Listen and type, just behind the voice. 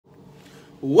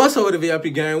What's up with the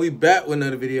VIP gang? We back with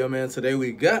another video, man. Today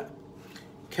we got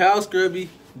Scruby,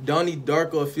 Donnie,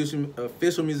 Darko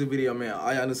official music video, man.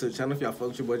 All y'all new to the channel. If y'all fuck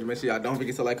with your boy, make sure y'all don't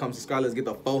forget to like, comment, subscribe. Let's get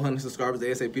the 400 subscribers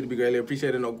ASAP to be greatly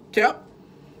appreciated. No cap.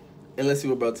 And let's see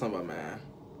what bro talking about, man.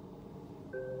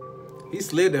 He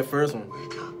slid that first one.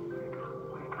 Wake up.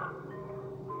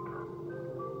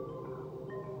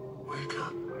 Wake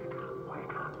up.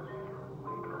 Wake up.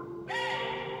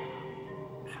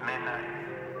 It's midnight.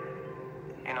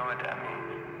 You know what that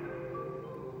means.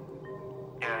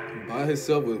 Yeah. By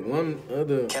himself with one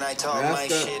other Can I talk my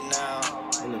shit now?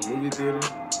 in the movie theater.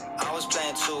 I was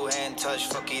playing two-hand touch,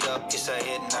 fuck it up, it's a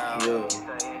hit now. Yo.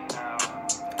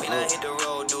 When I hit the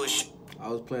road, do a I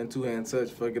was playing two-hand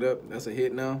touch, fuck it up. That's a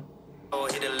hit now.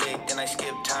 hit a lick, then I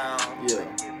skip town. Yeah.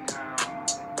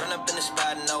 Run up in the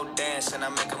spot, no dance, and I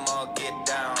make them all get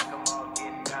down.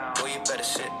 Boy, you better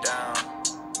sit down.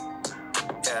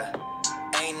 Yeah.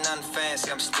 Ain't nothing fancy,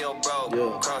 I'm still broke.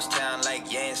 Yeah. Cross town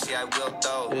like Yancey, I will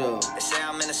though. Yeah. They say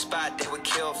I'm in a spot they would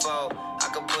kill for. I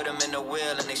could put them in the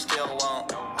wheel and they still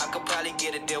won't. I could probably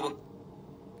get a deal with.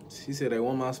 She said they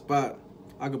want my spot.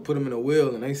 I could put them in a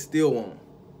wheel and they still won't.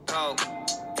 Coke.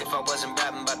 If I wasn't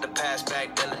rapping about the pass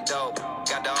back dealing dope.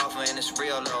 Got the offer and it's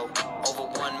real low. Over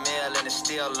 1 mil and it's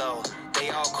still low. They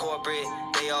all corporate,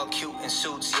 they all cute in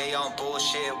suits. They on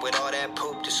bullshit with all that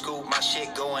poop to scoop. My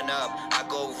shit going up, I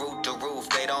go roof to roof.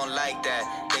 They don't like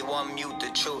that, they want mute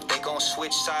the truth. They gon'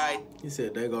 switch side. He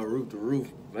said they gonna roof the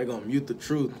roof. They gonna mute the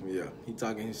truth. Yeah, he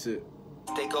talking his shit.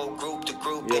 They go group to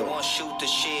group, Yeah. they won't shoot the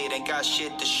shit. Ain't got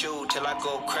shit to shoot till I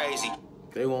go crazy.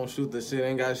 They won't shoot the shit,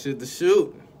 ain't got shit to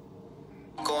shoot.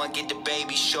 Go and get the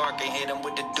baby shark and hit him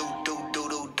with the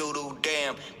doo-doo-doo-doo-doo-doo.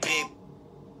 Damn, big.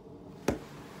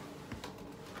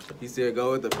 He said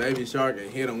go with the baby shark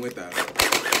and hit him with that.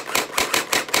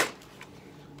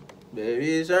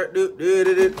 Baby shark, do do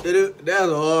do do do.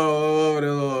 That's hard.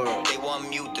 That's hard. They want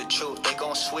mute the truth. They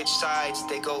gon' switch sides.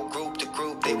 They go group to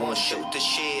group. They won't shoot the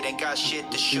shit. Ain't got shit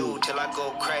to shoot till I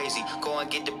go crazy. Go and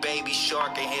get the baby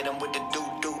shark and hit him with the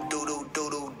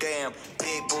doo-doo-doo-doo-doo. Damn,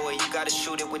 big boy, you gotta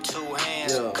shoot it with 2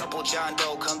 hands. Yeah. Couple John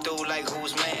Doe come through like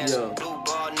who's man's. Yeah. Blue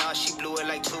ball, now she blew it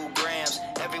like 2 grams.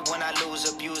 Everyone I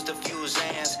lose, abused a few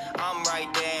Zans. I'm right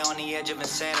there on the edge of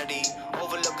insanity.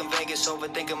 Overlooking Vegas,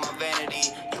 overthinking my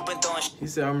vanity. You been throwing He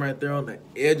said I'm right there on the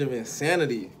edge of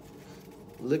insanity.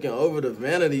 Looking over the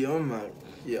vanity. Oh my.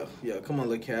 Yeah. Come on,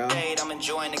 look, Cal. I'm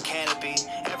enjoying the canopy.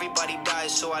 Everybody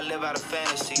dies, so I live out of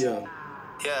fantasy. Yeah.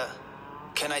 Yeah.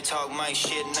 Can I talk my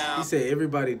shit now? He said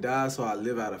everybody dies, so I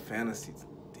live out of fantasies.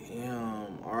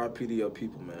 Damn. R.I.P. to your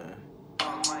people, man.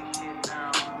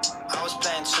 I was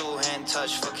playing two-hand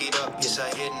touch, fuck it up, it's a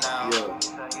hit now. Yeah.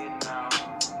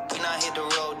 When I hit the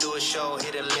road, do a show,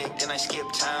 hit a lick, then I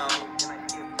skip town.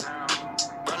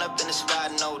 Run up in the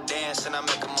spot, no dance, and I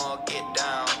make them all get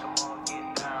down.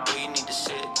 Boy, you need to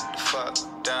sit the fuck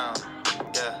down,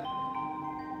 yeah.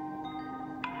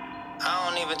 I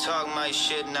don't even talk my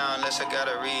shit now unless I got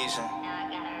a reason.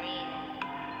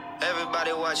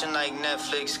 Everybody watching like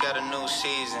Netflix got a new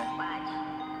season.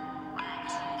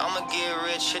 I'ma get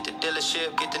rich, hit the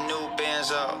dealership, get the new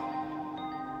Benz out.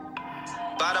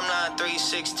 Bottom line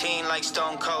 316 like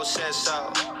Stone Cold said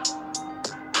so.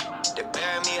 They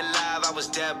buried me alive, I was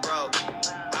dead broke.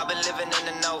 I've been living in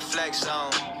the no flex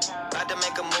zone. About to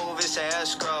make a move, it's a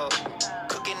escrow.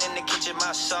 Cooking in the kitchen,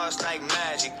 my sauce like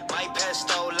magic. My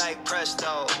pesto like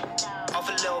presto. Off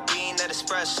a little bean, that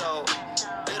espresso.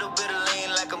 Little bit of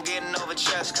lean like I'm getting over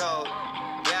chest cold.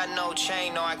 Got no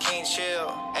chain, no I can't chill.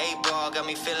 A-ball got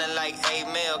me feeling like 8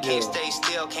 mil. Can't stay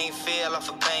still, can't feel off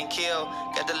a pain kill.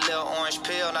 Got the little orange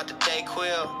pill, not the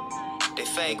Dayquil. They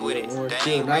fake with it,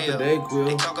 they ain't not the real. Dayquil.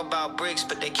 They talk about bricks,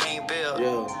 but they can't build.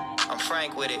 Yeah. I'm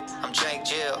frank with it, I'm Jake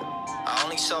Jill. I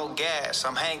only sold gas,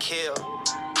 I'm Hank Hill.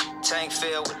 Tank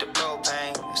filled with the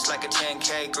propane. It's like a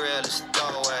 10K grill, it's a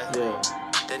throwaway. Yeah.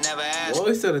 They never asked. Well,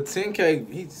 he said a 10K.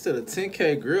 He said a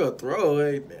 10K grill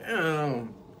throwaway.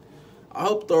 Damn. I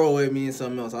hope throwaway means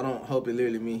something else. I don't hope it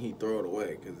literally means he throw it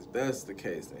away. Because if that's the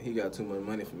case, then he got too much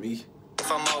money for me. If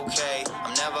I'm okay,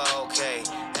 I'm never okay.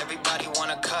 Everybody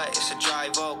wanna cut, it's a dry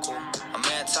vocal. I'm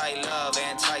anti-love,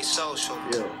 anti-social.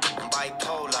 Yeah. I'm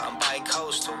bipolar, I'm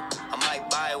bi-coastal. I might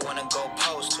buy one and go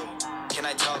postal. Can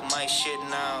I talk my shit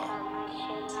now?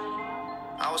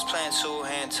 I was playing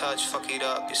two-hand touch, fuck it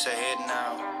up, it's a hit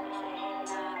now.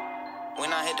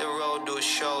 When I hit the road, do a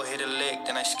show, hit a lick,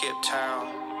 then I skip town.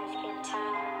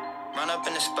 Run up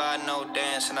in the spot, no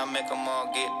dance, and I make them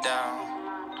all get down.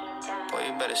 Boy,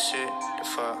 you better sit the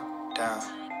fuck down.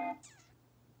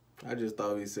 I just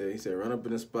thought he said run up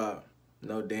in the spot,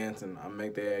 no dancing, I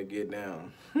make that get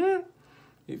down.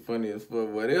 He funny as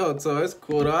fuck, boy. They all tough. It's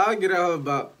cool though. I'll get out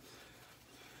about,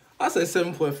 I say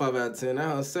 7.5 out of 10. That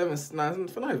hoe 7, not even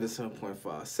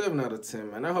 7.5. 7 out of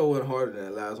 10, man. That hoe wasn't harder than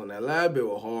that last one. That last bit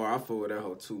was hard. I fuck with that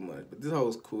hoe too much. But this hoe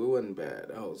was cool. It wasn't bad.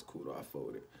 That hoe was cool though. I fuck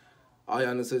with it. All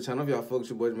y'all new to the channel, if y'all fuck with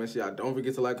your boys, make sure y'all don't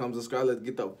forget to like, comment, subscribe. Let's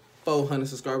get the 400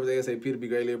 subscribers ASAP to be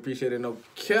greatly appreciated. No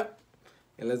cap.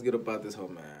 And let's get about this hoe,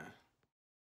 man.